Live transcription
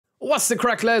What's the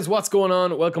crack, lads? What's going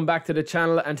on? Welcome back to the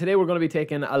channel, and today we're going to be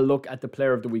taking a look at the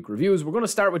Player of the Week reviews. We're going to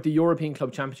start with the European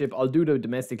Club Championship. I'll do the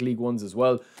domestic league ones as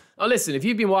well. Now listen, if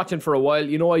you've been watching for a while,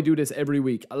 you know I do this every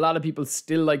week. A lot of people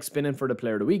still like spinning for the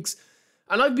Player of the Weeks,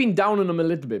 and I've been down on them a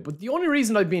little bit. But the only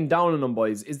reason I've been down on them,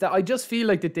 boys, is that I just feel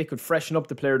like that they could freshen up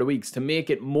the Player of the Weeks to make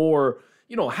it more,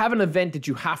 you know, have an event that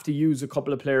you have to use a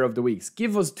couple of Player of the Weeks.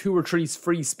 Give us 2 or 3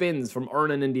 free spins from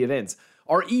earning in the events.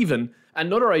 Or even,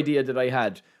 another idea that I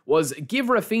had was give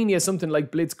Raphinha something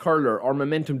like Blitz Curler or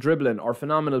Momentum Dribbling or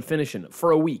Phenomenal Finishing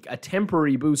for a week, a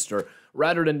temporary booster,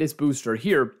 rather than this booster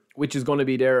here, which is going to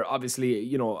be there, obviously,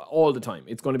 you know, all the time.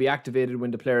 It's going to be activated when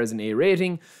the player has an A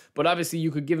rating, but obviously you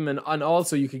could give him and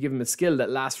also you could give him a skill that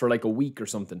lasts for like a week or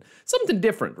something. Something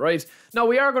different, right? Now,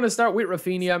 we are going to start with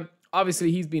Raphinha.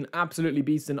 Obviously, he's been absolutely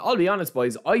beasting. I'll be honest,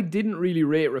 boys, I didn't really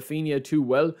rate Raphinha too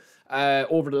well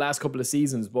over the last couple of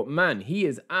seasons, but man, he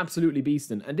is absolutely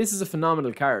beasting, and this is a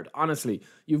phenomenal card. Honestly,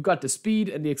 you've got the speed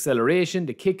and the acceleration,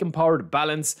 the kicking power, the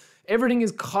balance. Everything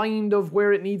is kind of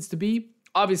where it needs to be.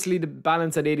 Obviously, the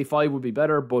balance at 85 would be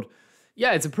better, but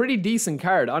yeah, it's a pretty decent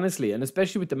card, honestly, and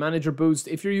especially with the manager boost.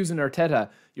 If you're using Arteta,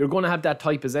 you're going to have that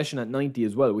tight possession at 90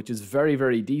 as well, which is very,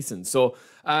 very decent. So,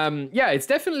 yeah, it's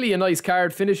definitely a nice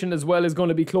card. Finishing as well is going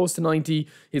to be close to 90.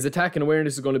 His attack and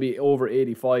awareness is going to be over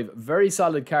 85. Very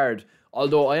solid card.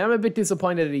 Although I am a bit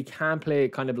disappointed that he can't play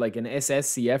kind of like an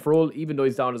SSCF role, even though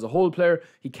he's down as a whole player.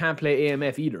 He can't play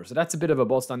AMF either, so that's a bit of a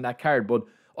bust on that card. But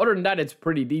other than that, it's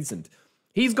pretty decent.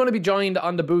 He's going to be joined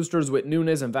on the boosters with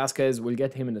NUNES and Vasquez. We'll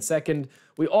get him in a second.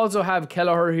 We also have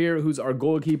Kelleher here, who's our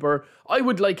goalkeeper. I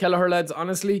would like Kelleher, lads,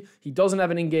 honestly. He doesn't have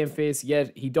an in-game face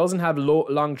yet. He doesn't have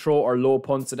long throw or low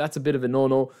punt, so that's a bit of a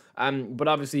no-no. But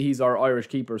obviously, he's our Irish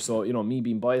keeper, so, you know, me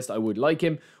being biased, I would like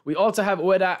him. We also have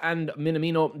Ueda and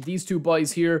Minamino. These two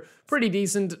boys here, pretty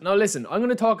decent. Now, listen, I'm going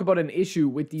to talk about an issue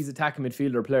with these attacking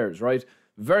midfielder players, right?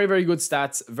 Very, very good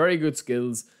stats, very good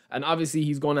skills. And obviously,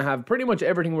 he's going to have pretty much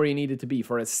everything where he needed to be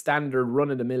for a standard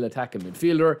run-of-the-mill attacking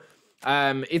midfielder.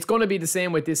 It's going to be the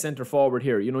same with this centre-forward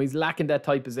here. You know, he's lacking that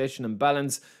tight possession and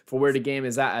balance for where the game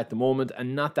is at the moment,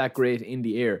 and not that great in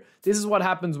the air. This is what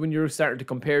happens when you're starting to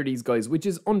compare these guys, which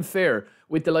is unfair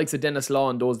with the likes of Dennis Law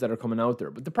and those that are coming out there.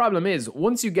 But the problem is,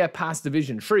 once you get past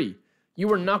Division 3,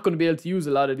 you are not going to be able to use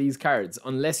a lot of these cards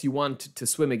unless you want to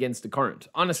swim against the current,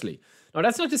 honestly. Now,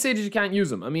 that's not to say that you can't use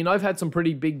them. I mean, I've had some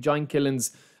pretty big giant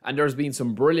killings, and there's been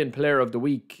some brilliant Player of the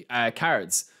Week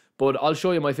cards. But I'll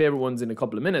show you my favourite ones in a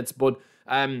couple of minutes. But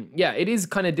yeah, it is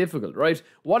kind of difficult, right?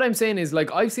 What I'm saying is, like,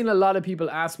 I've seen a lot of people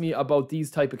ask me about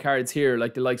these type of cards here,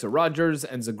 like the likes of Reijnders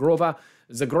and Zhegrova.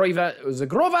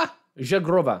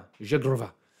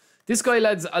 This guy,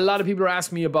 lads, a lot of people are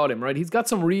asking me about him, right? He's got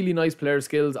some really nice player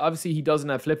skills. Obviously, he doesn't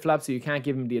have flip-flops, so you can't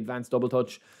give him the advanced double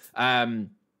touch.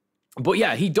 But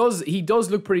yeah, he does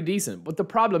look pretty decent. But the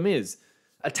problem is,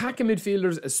 attacking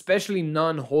midfielders, especially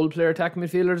non-whole player attacking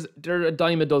midfielders, they're a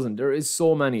dime a dozen. There is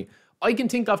so many. I can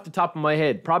think off the top of my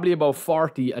head, probably about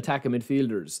 40 attacking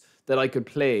midfielders that I could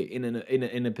play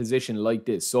in a position like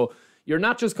this. So you're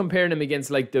not just comparing them against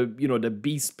like the, you know, the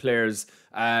beast players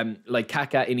like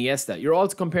Kaká, Iniesta. You're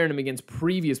also comparing them against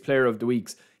previous Player of the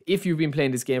Weeks if you've been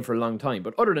playing this game for a long time.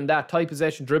 But other than that, tight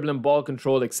possession, dribbling, ball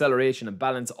control, acceleration, and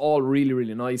balance, all really,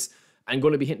 really nice. And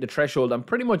going to be hitting the threshold on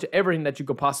pretty much everything that you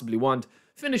could possibly want.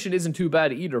 Finishing isn't too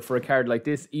bad either for a card like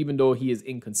this, even though he is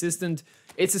inconsistent.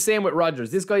 It's the same with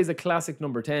Reijnders. This guy is a classic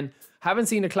number 10. Haven't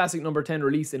seen a classic number 10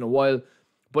 released in a while.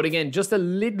 But again, just a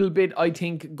little bit, I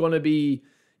think, going to be,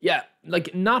 yeah,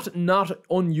 like not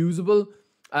unusable.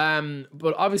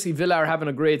 But obviously Villa are having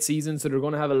a great season, so they're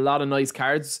going to have a lot of nice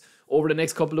cards over the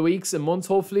next couple of weeks and months,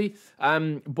 hopefully.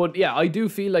 But yeah, I do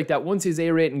feel like that once his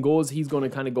A rating goes, he's going to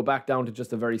kind of go back down to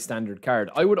just a very standard card.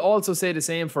 I would also say the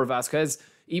same for Vasquez,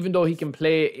 even though he can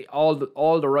play all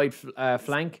the right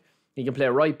flank. He can play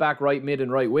right back, right mid,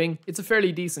 and right wing. It's a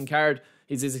fairly decent card.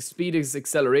 His speed, his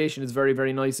acceleration is very,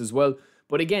 very nice as well.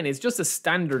 But again, it's just a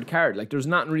standard card. Like, there's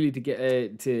nothing really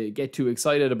to get too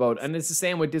excited about. And it's the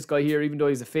same with this guy here, even though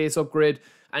he's a face upgrade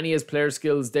and he has player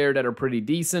skills there that are pretty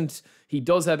decent. He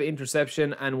does have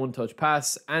interception and one-touch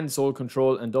pass and soul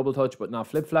control and double touch, but not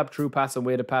flip-flap. True pass and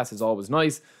weighted pass is always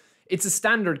nice. It's a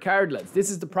standard card, lads. This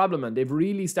is the problem, and they've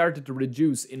really started to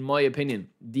reduce, in my opinion,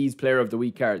 these Player of the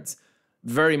Week cards.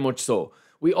 Very much so.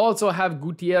 We also have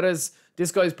Gutierrez.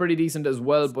 This guy's pretty decent as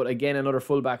well, but again, another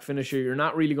fullback finisher. You're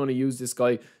not really going to use this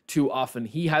guy too often.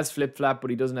 He has flip-flap, but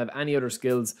he doesn't have any other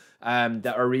skills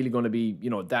that are really going to be, you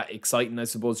know, that exciting, I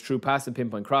suppose. True pass and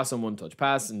pinpoint cross and one-touch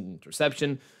pass and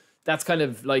interception. That's kind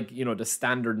of like, you know, the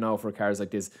standard now for cards like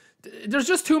this. There's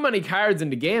just too many cards in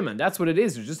the game, and that's what it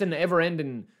is. There's just an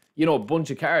ever-ending, you know,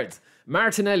 bunch of cards.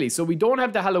 Martinelli. So we don't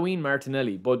have the Halloween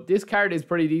Martinelli, but this card is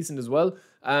pretty decent as well.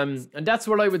 And that's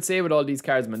what I would say with all these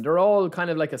cards, man. They're all kind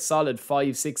of like a solid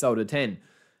 5, 6 out of 10.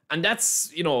 And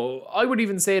that's, you know, I would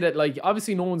even say that, like,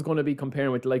 obviously no one's going to be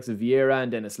comparing with the likes of Vieira and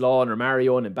Dennis Law and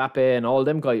Mario and Mbappe and all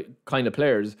them kind of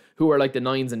players who are like the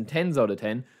 9s and 10s out of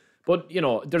 10. But, you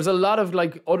know, there's a lot of,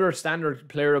 like, other standard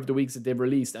player of the weeks that they've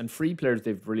released and free players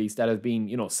they've released that have been,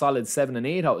 you know, solid 7 and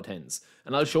 8 out of 10s.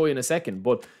 And I'll show you in a second.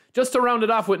 But just to round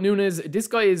it off with Nunes, this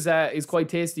guy is quite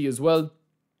tasty as well.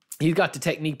 He's got the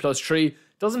technique +3.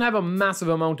 Doesn't have a massive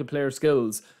amount of player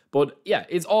skills. But yeah,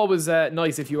 it's always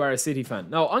nice if you are a City fan.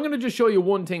 Now, I'm going to just show you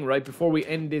one thing, right, before we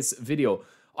end this video.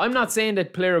 I'm not saying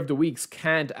that player of the weeks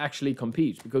can't actually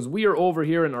compete, because we are over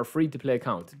here in our free-to-play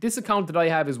account. This account that I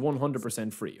have is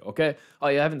 100% free, okay?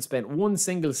 I haven't spent 1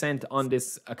 single cent on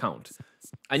this account.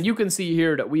 And you can see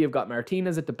here that we have got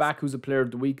Martinez at the back, who's a player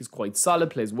of the week, is quite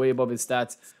solid, plays way above his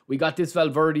stats. We got this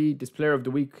Valverde, this player of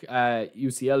the week,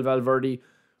 UCL Valverde,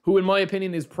 who in my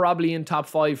opinion is probably in top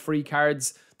 5 free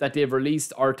cards that they've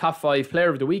released, or top 5 player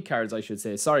of the week cards, I should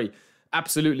say. Sorry,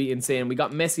 absolutely insane. We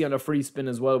got Messi on a free spin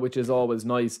as well, which is always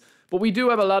nice. But we do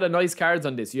have a lot of nice cards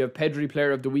on this. You have Pedri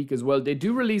player of the week as well. They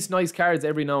do release nice cards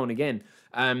every now and again.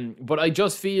 But I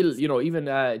just feel, you know, even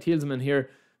Thielman here,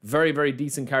 very, very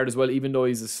decent card as well, even though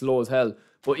he's as slow as hell.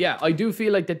 But yeah, I do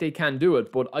feel like that they can do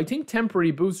it. But I think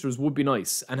temporary boosters would be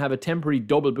nice, and have a temporary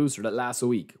double booster that lasts a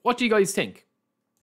week. What do you guys think?